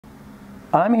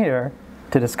I'm here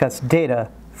to discuss data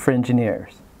for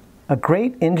engineers. A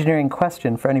great engineering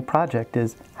question for any project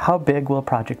is, how big will a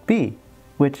project be?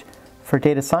 Which, for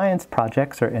data science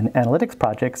projects or in analytics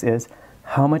projects, is,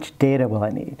 how much data will I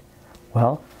need?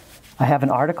 Well, I have an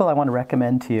article I want to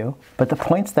recommend to you, but the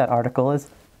point of that article is,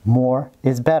 more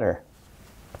is better.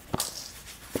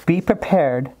 Be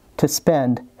prepared to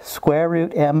spend square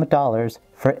root m dollars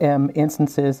for m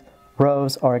instances,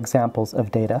 rows, or examples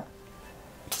of data.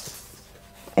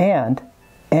 And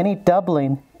any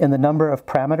doubling in the number of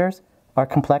parameters or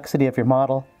complexity of your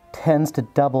model tends to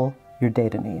double your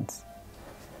data needs.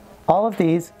 All of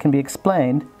these can be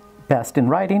explained best in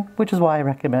writing, which is why I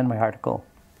recommend my article.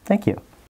 Thank you.